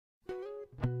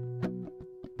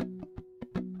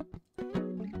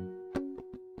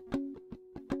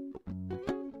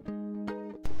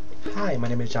Hi, my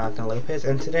name is Jonathan Lopez,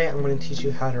 and today I'm going to teach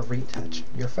you how to retouch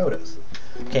your photos.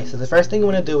 Okay, so the first thing you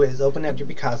want to do is open up your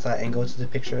Picasa and go to the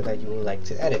picture that you would like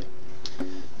to edit.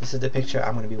 This is the picture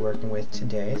I'm going to be working with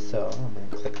today, so I'm going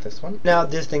to click this one. Now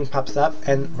this thing pops up,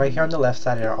 and right here on the left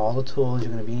side are all the tools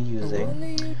you're going to be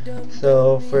using.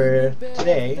 So for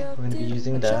today, we're going to be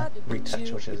using the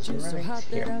retouch, which is right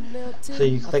here. So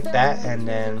you click that, and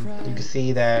then you can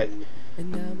see that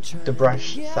the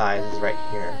brush size is right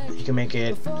here. You can make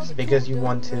it as big as you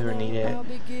want to or need it,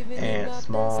 and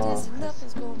small as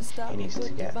it needs to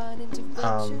get.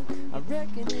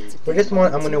 For this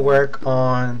one, I'm going to work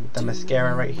on the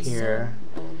mascara right here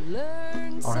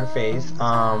on her face.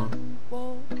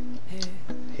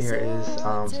 Here is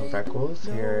some freckles.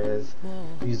 Here is,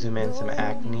 if you zoom in, some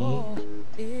acne,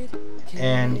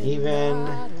 and even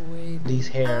these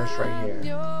hairs right here.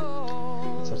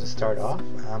 So to start off,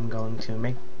 I'm going to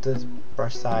make this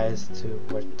brush size to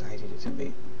what I need it to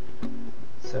be.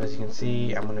 So as you can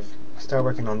see, I'm going to start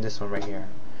working on this one right here.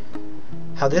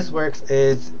 How this works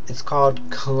is, it's called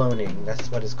cloning.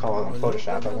 That's what it's called on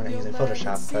Photoshop, but we're not using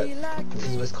Photoshop, but this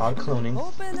is what's called cloning.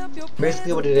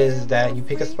 Basically what it is that you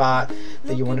pick a spot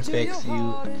that you want to fix,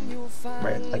 you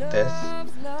right like this,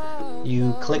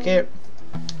 you click it,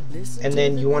 and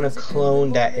then you want to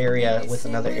clone that area with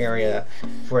another area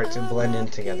for it to blend in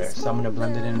together. So I'm going to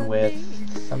blend it in with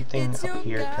something up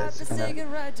here because it's kind of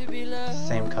the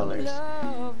same colors,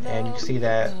 and you can see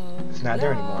that it's not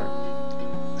there anymore.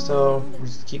 So we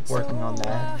just keep working on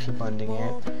that, keep blending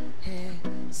it,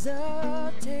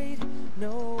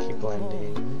 keep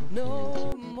blending,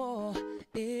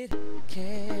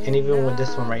 and even with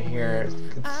this one right here, it's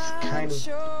kind of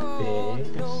big,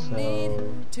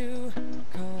 so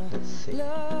let's see.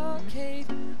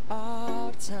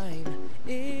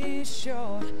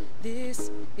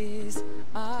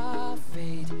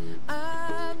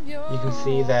 You can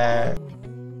see that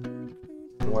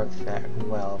it works that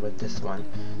well with this one.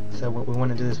 So what we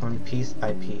want to do this one piece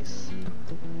by piece.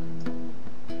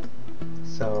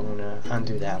 So I'm going to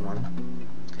undo that one,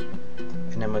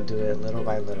 and I'm going to do it little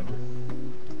by little.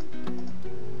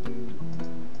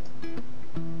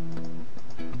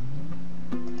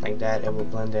 Like that, it will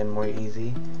blend in more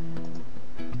easy.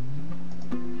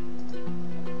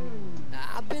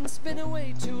 I've been spending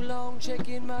way too long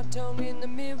checking my tongue in the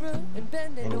mirror and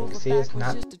bending over backwards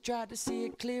just to try to see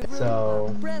it clearer.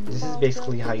 So this is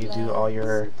basically how you do all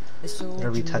your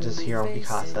little retouches here on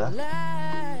Picasa.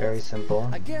 Very simple.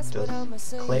 Just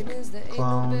click,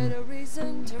 clone,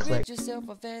 click,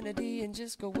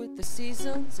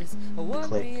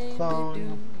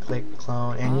 click,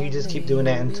 clone, and you just keep doing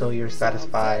that until you're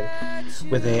satisfied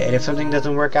with it. And if something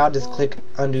doesn't work out, just click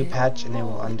undo patch and it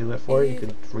will undo it for you. You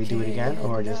could redo it again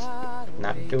or just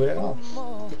not do it at all.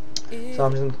 So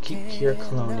I'm just going to keep here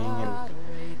cloning, and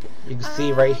you can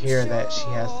see right here that she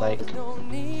has like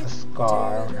a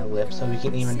scar on her lip, so we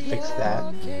can even fix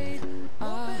that.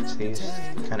 See, it's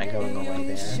kind of going away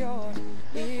there.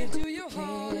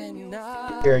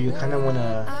 Here you kind of want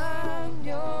to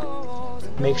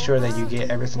make sure that you get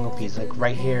every single piece. Like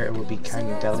right here, it will be kind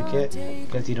of delicate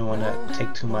because you don't want to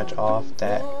take too much off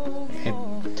that it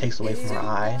takes away from her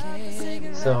eye.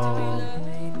 So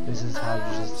this is how you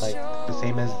just, like the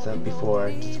same as the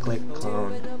before, just click,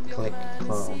 clone, click,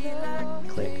 clone,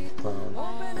 click, clone,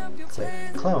 click,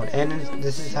 clone, and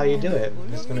this is how you do it.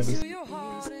 It's going to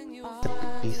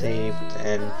be saved,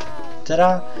 and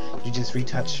ta-da! You just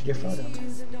retouch your photo.